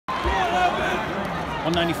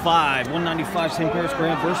195 St. Paris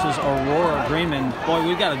Graham versus Aurora Greenman. Boy,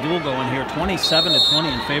 we've got a duel going here.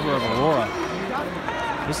 27-20 in favor of Aurora.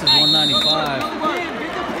 This is 195.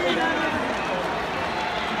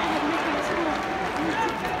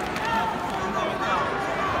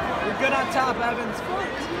 You're good on top, Evans.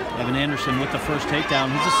 Evan Anderson with the first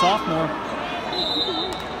takedown. He's a sophomore.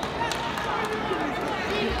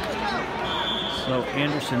 So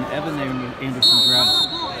Evan Anderson grabs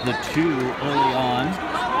the 2 early on.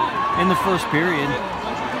 In the first period,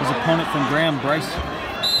 his opponent from Graham,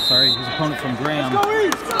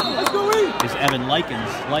 is Evan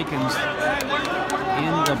Lykins. Lykins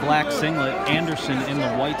in the black singlet, Anderson in the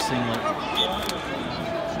white singlet.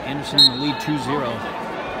 Anderson in the lead 2-0.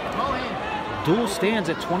 Duel stands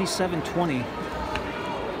at 27-20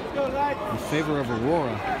 in favor of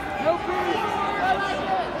Aurora.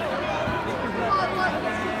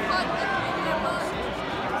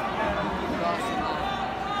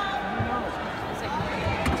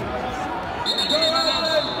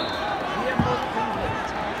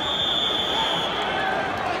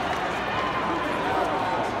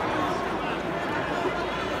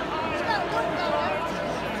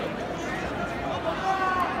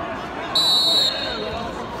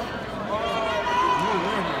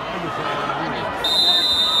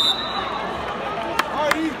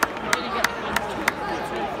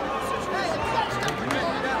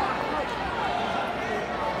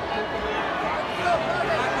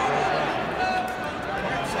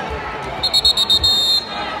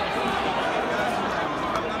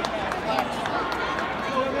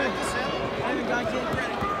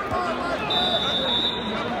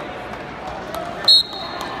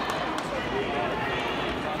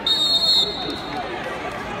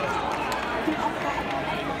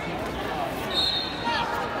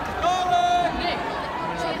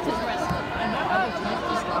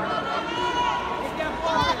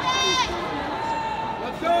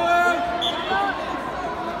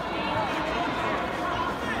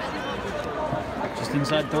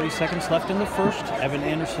 Inside 30 seconds left in the first. Evan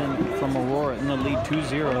Anderson from Aurora in the lead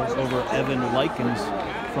 2-0 over Evan Lykins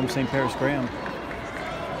from St. Paris Graham.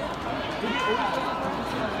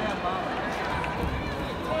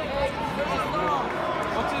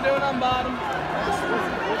 What's he doing on bottom?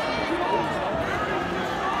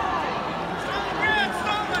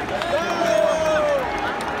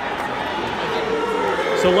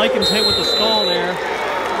 So Lykins hit with the stall there.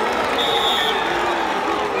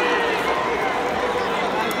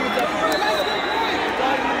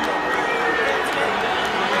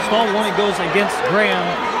 Stall warning goes against Graham.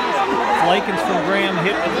 Lykins from Graham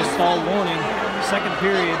hit with the stall warning. Second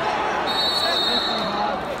period.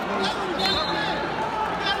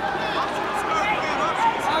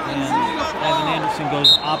 And Evan Anderson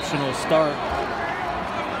goes optional start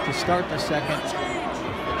to start the second.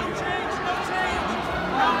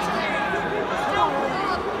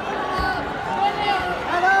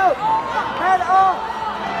 Head up!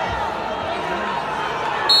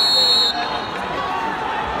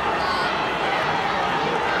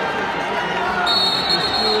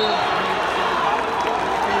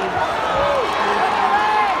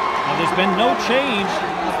 There's been no change,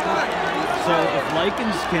 so if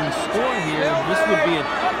Lykins can score here, this would be a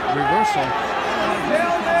reversal.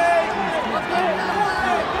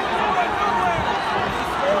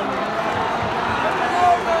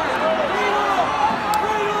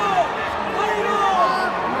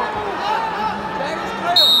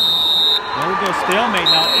 There we go, stalemate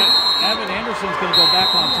now. Evan Anderson's going to go back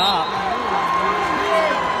on top.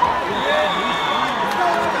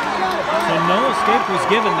 So no escape was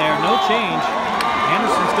given there, no change.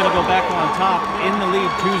 Anderson's going to go back on top in the lead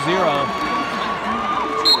 2-0.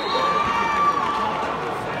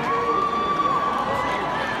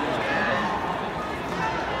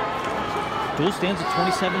 Duel stands at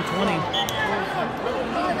 27-20.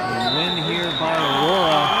 Win here by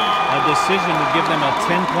Aurora. A decision would give them a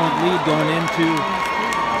 10-point lead going into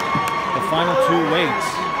the final 2 weights.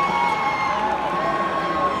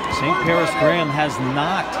 St. Paris Graham has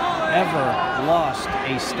not ever lost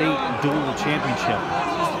a state dual championship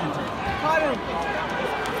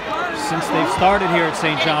since they've started here at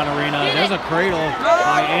St. John Arena. There's a cradle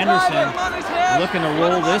by Anderson looking to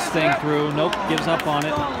roll this thing through. Nope, gives up on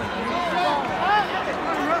it.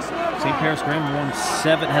 St. Paris Graham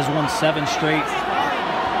has won 7 straight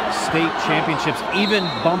state championships, even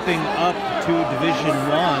bumping up to Division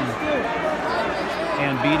I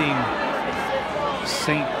and beating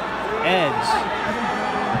St. Ed's.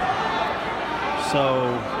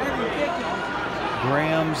 So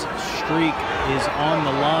Graham's streak is on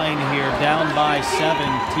the line here, down by 7.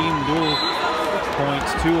 Team duel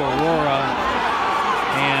points to Aurora.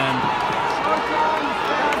 And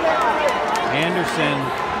Anderson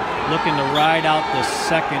looking to ride out the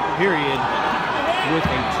second period with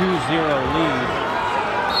a 2-0 lead.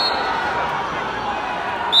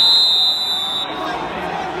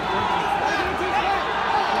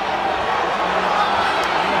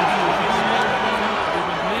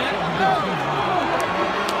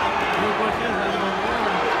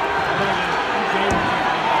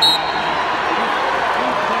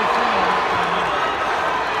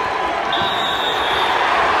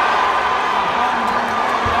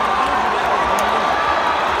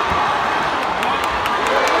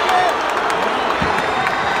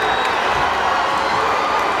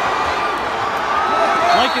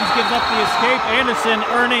 Lykins gives up the escape. Anderson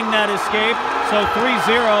earning that escape. So 3-0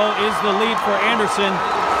 is the lead for Anderson.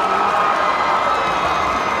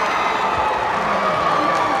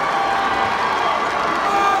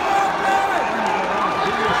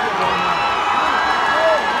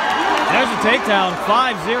 There's a takedown,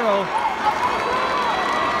 5-0.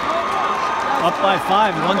 Up by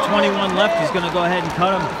 5, 121 left. He's going to go ahead and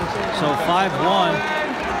cut him. So 5-1.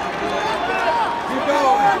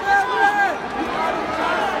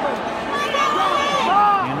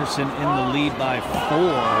 Anderson in the lead by 4.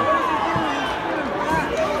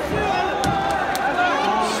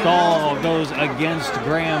 Stall goes against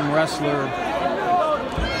Graham Wrestler.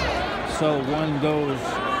 So 1 goes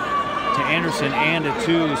to Anderson and a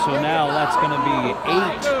 2. So now that's going to be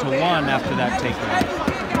 8-1 after that takedown.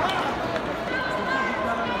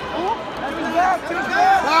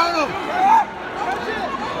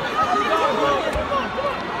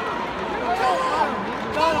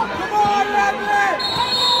 Come on, Redman!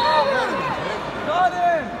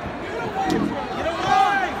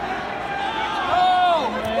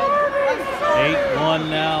 8-1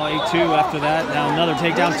 now, 8-2 after that. Now another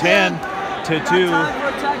takedown, 10-2.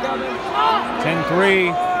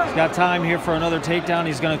 10-3. He's got time here for another takedown.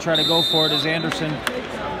 He's going to try to go for it as Anderson.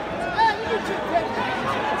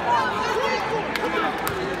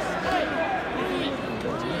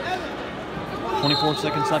 .24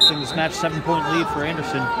 seconds left in this match. 7-point lead for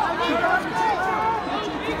Anderson.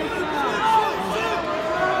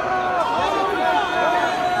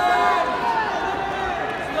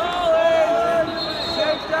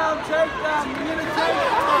 Takedown. We need a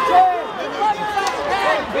takedown.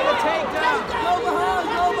 Get a takedown. Go behind.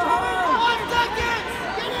 5 seconds.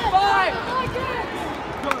 Get it. 5.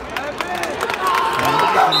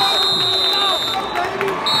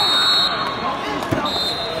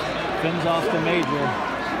 Fins off the major.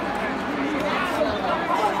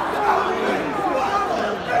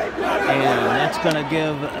 And that's going to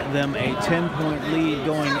give them a 10-point lead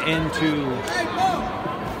going into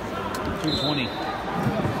 220.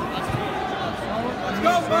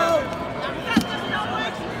 Go, Mo!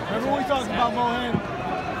 Remember we talked about Mo Hen?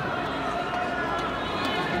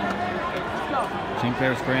 St.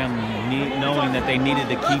 Paris Graham knowing that they needed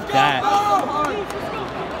to keep that.